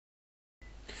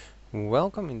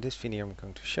Welcome. In this video I'm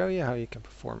going to show you how you can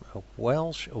perform a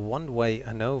Welch One-way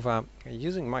ANOVA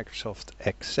using Microsoft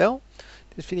Excel.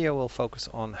 This video will focus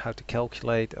on how to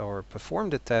calculate or perform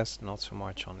the test, not so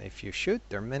much on if you should.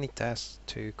 There are many tests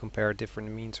to compare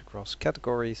different means across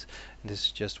categories, and this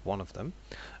is just one of them.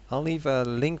 I'll leave a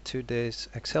link to this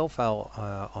Excel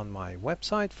file on my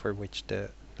website, for which the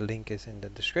link is in the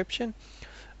description.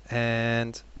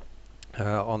 And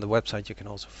on the website you can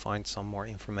also find some more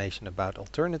information about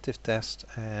alternative tests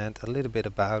and a little bit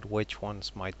about which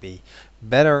ones might be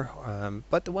better,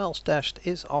 but the Welch test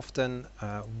is often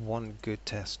one good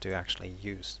test to actually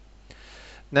use.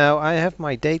 Now I have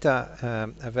my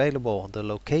data available. The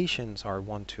locations are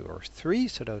 1, 2 or 3,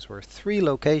 so those were 3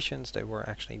 locations. They were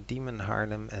actually Diemen,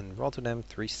 Haarlem and Rotterdam,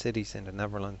 3 cities in the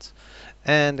Netherlands.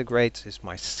 And the grades is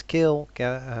my skill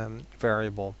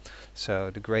variable,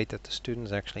 so the grade that the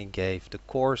students actually gave the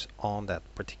course on that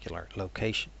particular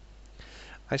location.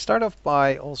 I start off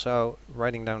by also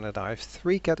writing down that I have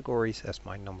 3 categories as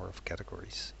my number of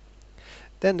categories.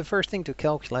 Then the first thing to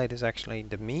calculate is actually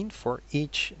the mean for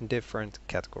each different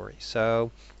category. So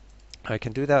I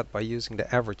can do that by using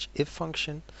the average if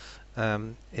function.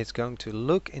 It's going to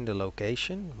look in the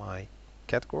location, my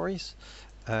categories.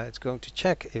 It's going to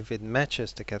check if it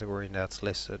matches the category that's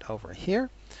listed over here.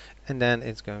 And then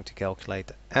it's going to calculate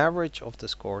the average of the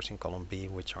scores in column B,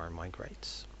 which are my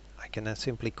grades. I can then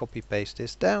simply copy paste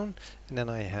this down, and then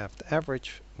I have the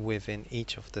average within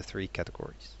each of the 3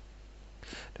 categories.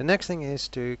 The next thing is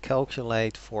to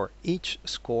calculate for each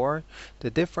score the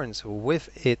difference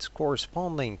with its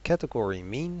corresponding category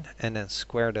mean and then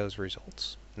square those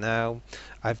results. Now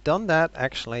I've done that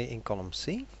actually in column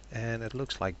C, and it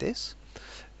looks like this.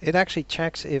 It actually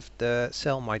checks if the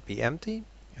cell might be empty.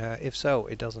 If so,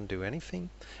 it doesn't do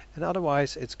anything, and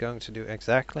otherwise it's going to do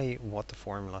exactly what the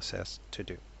formula says to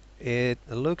do. It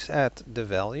looks at the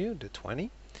value, the 20,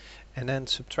 and then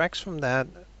subtracts from that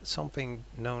something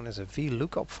known as a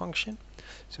VLOOKUP function.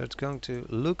 So it's going to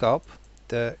look up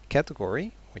the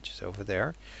category, which is over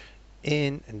there,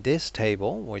 in this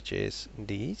table, which is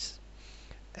these,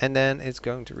 and then it's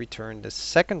going to return the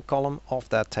second column of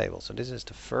that table. So this is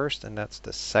the first and that's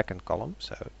the second column,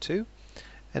 so 2,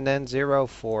 and then 0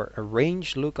 for a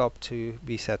range lookup to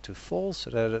be set to false, so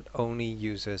that it only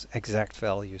uses exact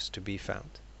values to be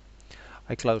found.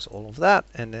 I close all of that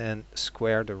and then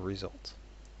square the result.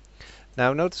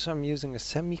 Now notice I'm using a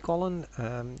semicolon.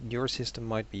 Your system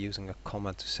might be using a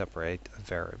comma to separate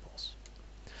variables.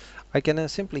 I can then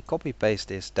simply copy paste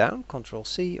this down, Ctrl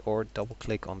C, or double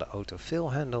click on the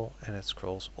autofill handle, and it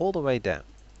scrolls all the way down.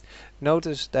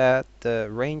 Notice that the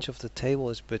range of the table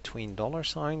is between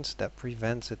 $signs. That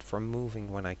prevents it from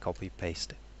moving when I copy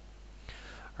paste it.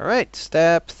 Alright,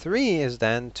 step 3 is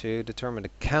then to determine the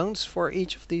counts for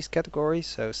each of these categories.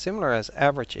 So similar as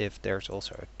average if, there's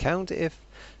also a count if.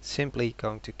 Simply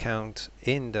going to count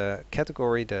in the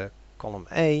category, the column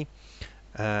A,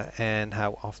 and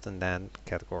how often then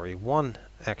category 1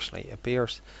 actually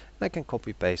appears. And I can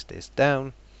copy paste this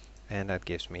down, and that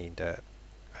gives me the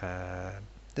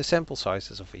sample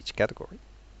sizes of each category.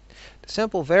 The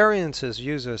sample variances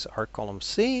uses our column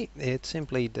C. It's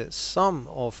simply the sum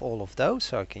of all of those,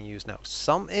 so I can use now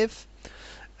sum if.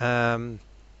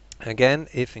 Again,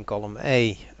 if in column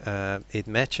A it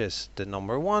matches the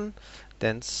number 1,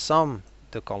 then sum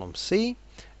the column C,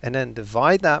 and then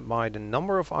divide that by the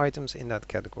number of items in that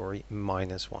category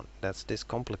minus 1. That's this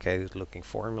complicated looking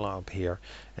formula up here,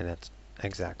 and that's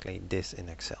exactly this in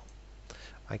Excel.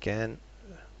 I can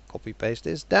copy paste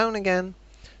this down again.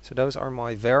 So those are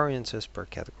my variances per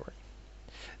category.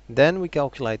 Then we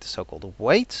calculate the so-called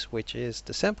weights, which is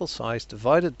the sample size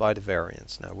divided by the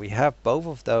variance. Now we have both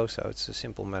of those, so it's a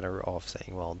simple matter of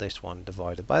saying, well, this one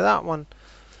divided by that one,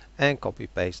 and copy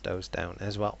paste those down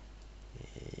as well.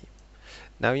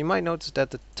 Now you might notice that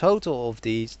the total of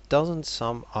these doesn't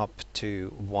sum up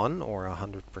to 1 or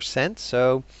 100%,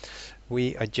 so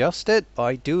we adjust it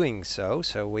by doing so.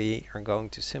 So we are going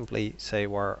to simply say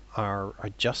where our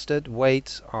adjusted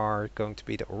weights are going to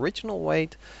be the original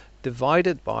weight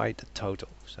divided by the total.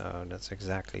 So that's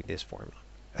exactly this formula.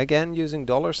 Again, using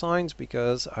 $signs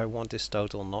because I want this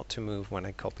total not to move when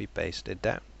I copy paste it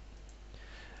down.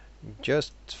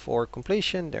 Just for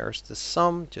completion, there's the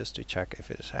sum, just to check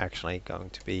if it's actually going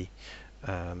to be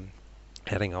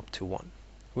adding up to 1.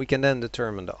 We can then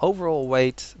determine the overall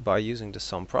weight by using the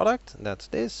sum product, and that's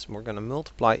this. We're going to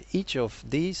multiply each of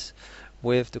these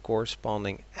with the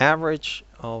corresponding average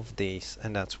of these,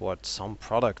 and that's what sum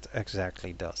product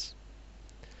exactly does.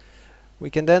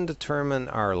 We can then determine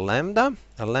our lambda.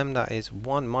 A lambda is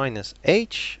 1 minus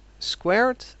h,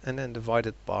 squared and then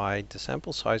divided by the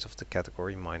sample size of the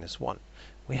category minus 1.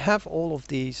 We have all of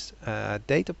these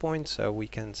data points, so we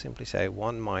can simply say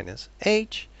 1 minus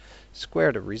h,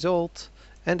 square the result,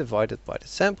 and divide it by the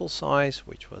sample size,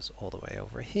 which was all the way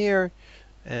over here,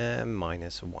 and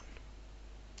minus 1.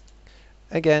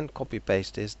 Again, copy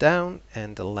paste this down,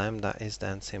 and the lambda is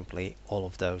then simply all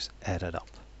of those added up.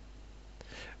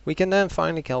 We can then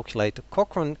finally calculate the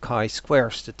Cochran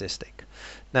chi-square statistic.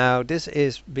 Now this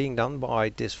is being done by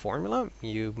this formula.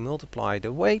 You multiply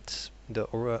the weights,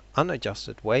 the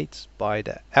unadjusted weights, by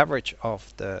the average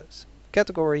of the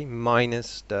category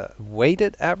minus the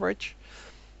weighted average,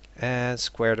 and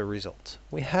square the result.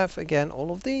 We have again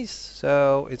all of these,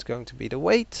 so it's going to be the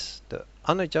weight, the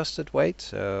unadjusted weight,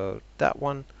 so that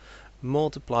one,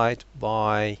 multiplied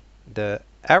by the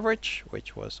average,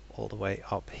 which was all the way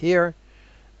up here,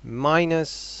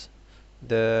 minus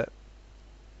the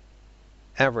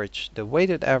average, the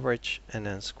weighted average, and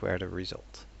then square the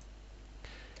result.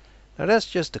 Now that's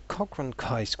just the Cochran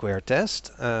chi-square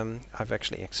test. I've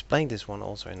actually explained this one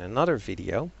also in another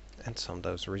video and some of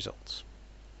those results.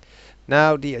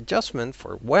 Now the adjustment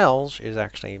for Welch is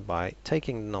actually by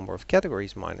taking the number of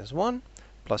categories minus 1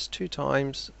 plus 2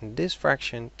 times this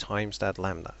fraction times that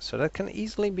lambda. So that can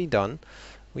easily be done.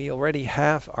 We already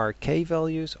have our k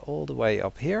values all the way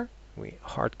up here. We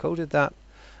hard-coded that,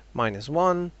 minus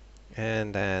 1,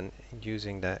 and then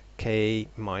using the k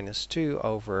minus 2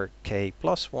 over k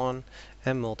plus 1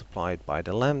 and multiplied by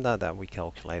the lambda that we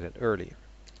calculated earlier.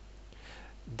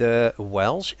 The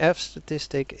Welch F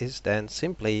statistic is then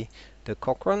simply the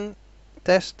Cochran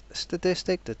test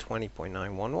statistic, the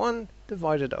 20.911,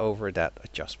 divided over that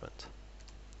adjustment.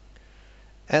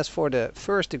 As for the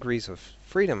first degrees of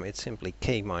freedom, it's simply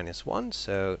k minus 1,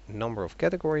 so number of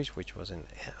categories, which was in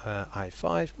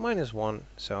I5, minus 1,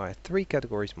 so I have 3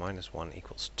 categories minus 1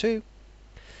 equals 2.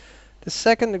 The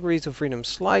second degrees of freedom,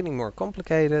 slightly more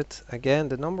complicated. Again,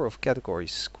 the number of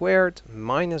categories squared,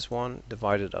 minus 1,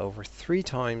 divided over 3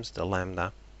 times the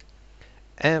lambda.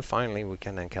 And finally, we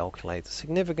can then calculate the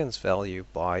significance value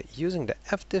by using the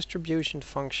F distribution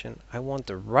function. I want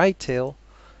the right tail,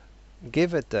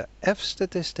 give it the F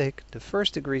statistic, the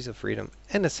first degrees of freedom,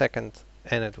 and the second,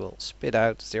 and it will spit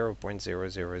out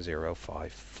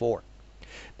 0.00054.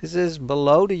 This is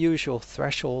below the usual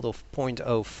threshold of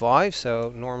 0.05,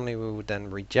 so normally we would then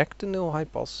reject the null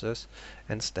hypothesis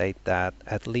and state that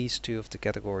at least 2 of the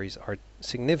categories are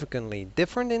significantly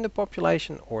different in the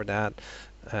population, or that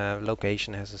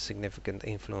location has a significant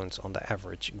influence on the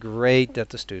average grade that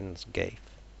the students gave.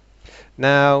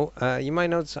 Now, you might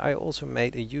notice I also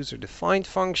made a user-defined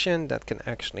function that can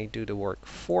actually do the work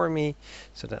for me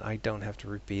so that I don't have to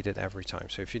repeat it every time.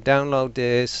 So if you download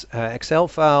this Excel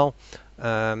file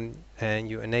and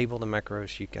you enable the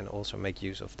macros, you can also make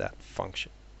use of that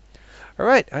function.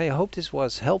 Alright, I hope this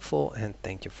was helpful, and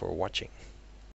thank you for watching.